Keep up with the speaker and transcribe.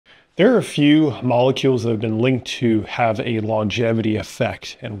There are a few molecules that have been linked to have a longevity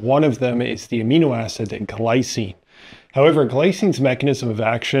effect, and one of them is the amino acid glycine. However, glycine's mechanism of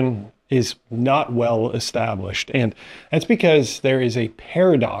action is not well established, and that's because there is a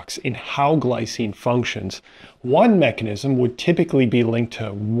paradox in how glycine functions. One mechanism would typically be linked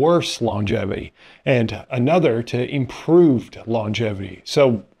to worse longevity, and another to improved longevity.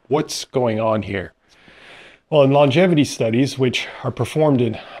 So what's going on here? Well, in longevity studies, which are performed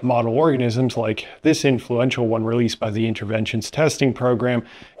in model organisms like this influential one released by the Interventions Testing Program,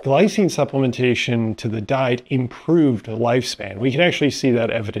 glycine supplementation to the diet improved lifespan. We can actually see that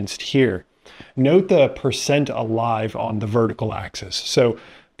evidenced here. Note the percent alive on the vertical axis. So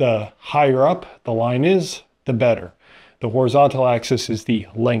the higher up the line is, the better. The horizontal axis is the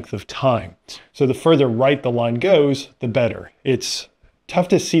length of time. So the further right the line goes, the better. It's tough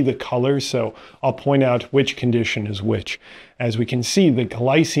to see the colors, so I'll point out which condition is which. As we can see, the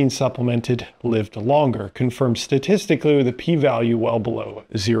glycine supplemented lived longer, confirmed statistically with a p-value well below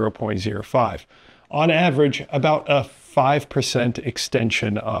 0.05. On average, about a 5%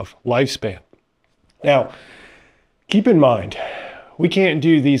 extension of lifespan. Now, keep in mind, we can't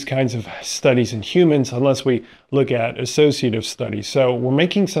do these kinds of studies in humans unless we look at associative studies. So we're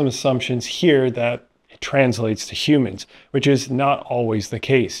making some assumptions here that translates to humans, which is not always the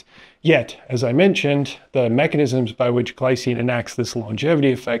case. Yet, as I mentioned, the mechanisms by which glycine enacts this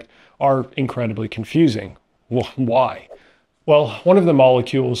longevity effect are incredibly confusing. Well, why? Well, one of the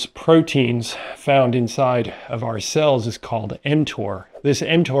molecules, proteins, found inside of our cells is called mTOR. This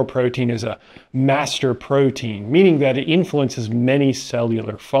mTOR protein is a master protein, meaning that it influences many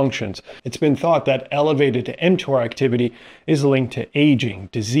cellular functions. It's been thought that elevated mTOR activity is linked to aging,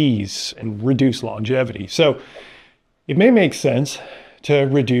 disease, and reduced longevity. So it may make sense to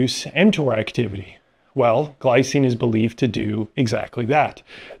reduce mTOR activity. Well, glycine is believed to do exactly that.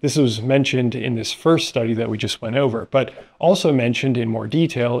 This was mentioned in this first study that we just went over, but also mentioned in more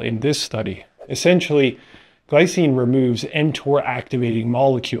detail in this study. Essentially, glycine removes mTOR activating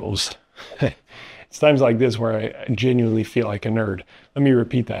molecules. It's times like this where I genuinely feel like a nerd. Let me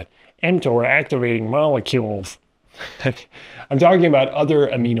repeat that. mTOR activating molecules. I'm talking about other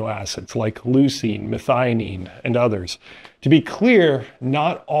amino acids like leucine, methionine, and others. To be clear,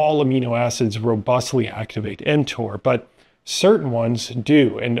 not all amino acids robustly activate mTOR, but certain ones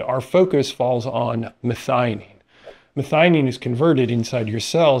do, and our focus falls on methionine. Methionine is converted inside your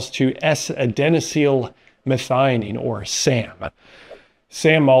cells to S-adenosyl methionine, or SAM.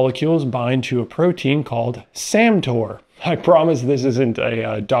 SAM molecules bind to a protein called SAMTOR. I promise this isn't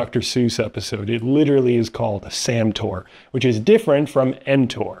a Dr. Seuss episode. It literally is called SAMTOR, which is different from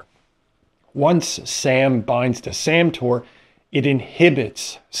mTOR. Once SAM binds to SAMTOR, it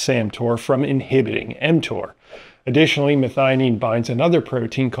inhibits SAMTOR from inhibiting mTOR. Additionally, methionine binds another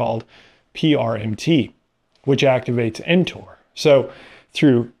protein called PRMT, which activates mTOR. So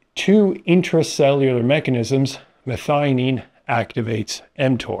through two intracellular mechanisms, methionine activates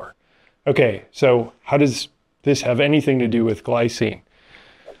mTOR. Okay, so how does this have anything to do with glycine?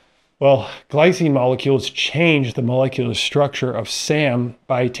 Well, glycine molecules change the molecular structure of SAM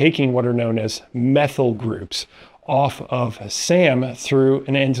by taking what are known as methyl groups off of SAM through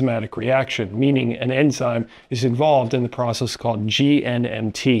an enzymatic reaction, meaning an enzyme is involved in the process called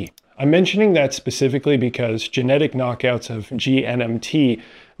GNMT. I'm mentioning that specifically because genetic knockouts of GNMT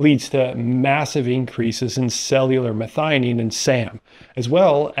leads to massive increases in cellular methionine in SAM, as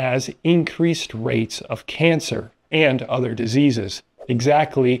well as increased rates of cancer and other diseases.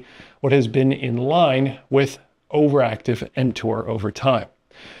 Exactly what has been in line with overactive mTOR over time.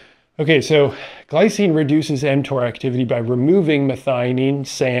 Okay, so glycine reduces mTOR activity by removing methionine,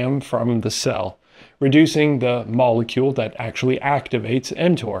 SAM, from the cell, reducing the molecule that actually activates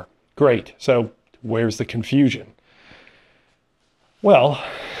mTOR. Great, so where's the confusion? Well,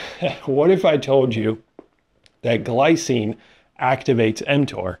 what if I told you that glycine activates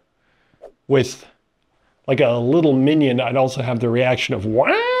mTOR with like a little minion? I'd also have the reaction of,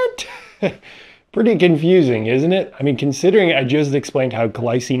 what? Pretty confusing, isn't it? I mean, considering I just explained how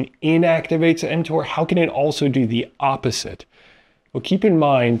glycine inactivates mTOR, how can it also do the opposite? Well, keep in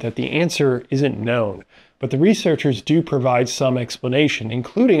mind that the answer isn't known, but the researchers do provide some explanation,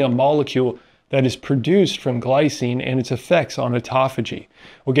 including a molecule that is produced from glycine and its effects on autophagy.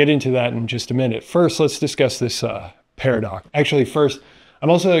 We'll get into that in just a minute. First, let's discuss this paradox. Actually, first, I'm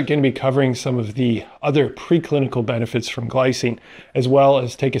also going to be covering some of the other preclinical benefits from glycine, as well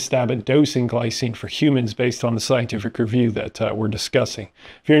as take a stab at dosing glycine for humans based on the scientific review that we're discussing.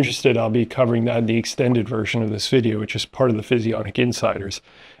 If you're interested, I'll be covering that in the extended version of this video, which is part of the Physionic Insiders.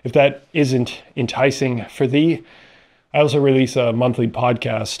 If that isn't enticing for thee, I also release a monthly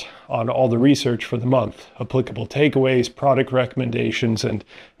podcast on all the research for the month, applicable takeaways, product recommendations, and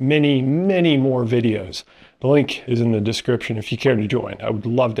many, many more videos. The link is in the description if you care to join. I would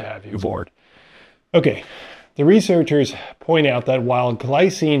love to have you aboard. Okay, the researchers point out that while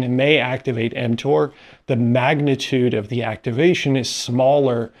glycine may activate mTOR, the magnitude of the activation is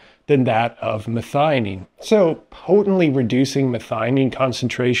smaller than that of methionine. So potently reducing methionine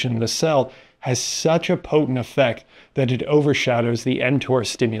concentration in the cell has such a potent effect that it overshadows the mTOR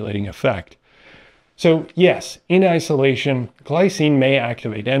stimulating effect. So yes, in isolation, glycine may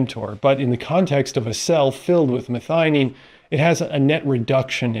activate mTOR, but in the context of a cell filled with methionine, it has a net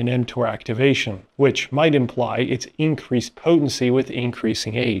reduction in mTOR activation, which might imply its increased potency with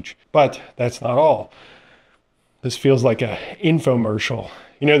increasing age. But that's not all. This feels like an infomercial.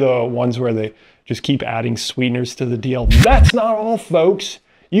 You know, the ones where they just keep adding sweeteners to the deal. That's not all, folks.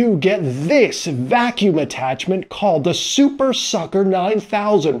 You get this vacuum attachment called the Super Sucker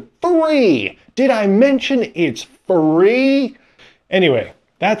 9000 free. Did I mention it's free? Anyway,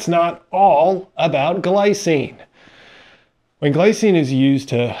 that's not all about glycine. When glycine is used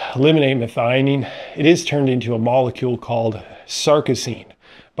to eliminate methionine, it is turned into a molecule called sarcosine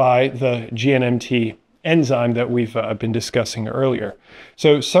by the GNMT enzyme that we've been discussing earlier.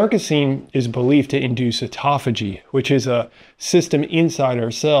 So sarcosine is believed to induce autophagy, which is a system inside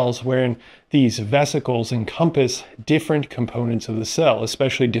our cells wherein these vesicles encompass different components of the cell,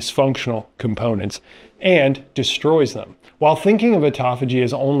 especially dysfunctional components, and destroys them. While thinking of autophagy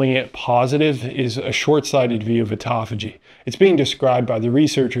as only positive is a short-sighted view of autophagy. It's being described by the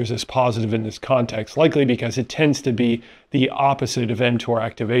researchers as positive in this context, likely because it tends to be the opposite of mTOR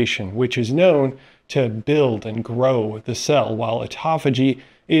activation, which is known to build and grow the cell, while autophagy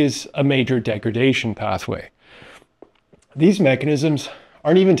is a major degradation pathway. These mechanisms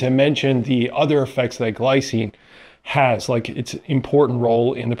aren't even to mention the other effects that glycine has, like its important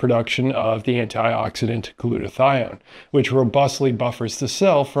role in the production of the antioxidant glutathione, which robustly buffers the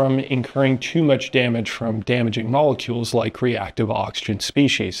cell from incurring too much damage from damaging molecules like reactive oxygen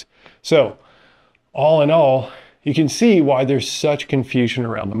species. So, all in all, you can see why there's such confusion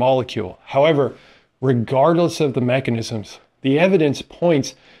around the molecule. However, regardless of the mechanisms, the evidence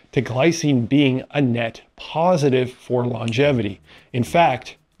points to glycine being a net positive for longevity. In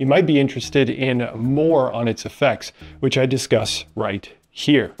fact, you might be interested in more on its effects, which I discuss right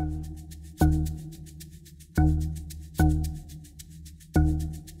here.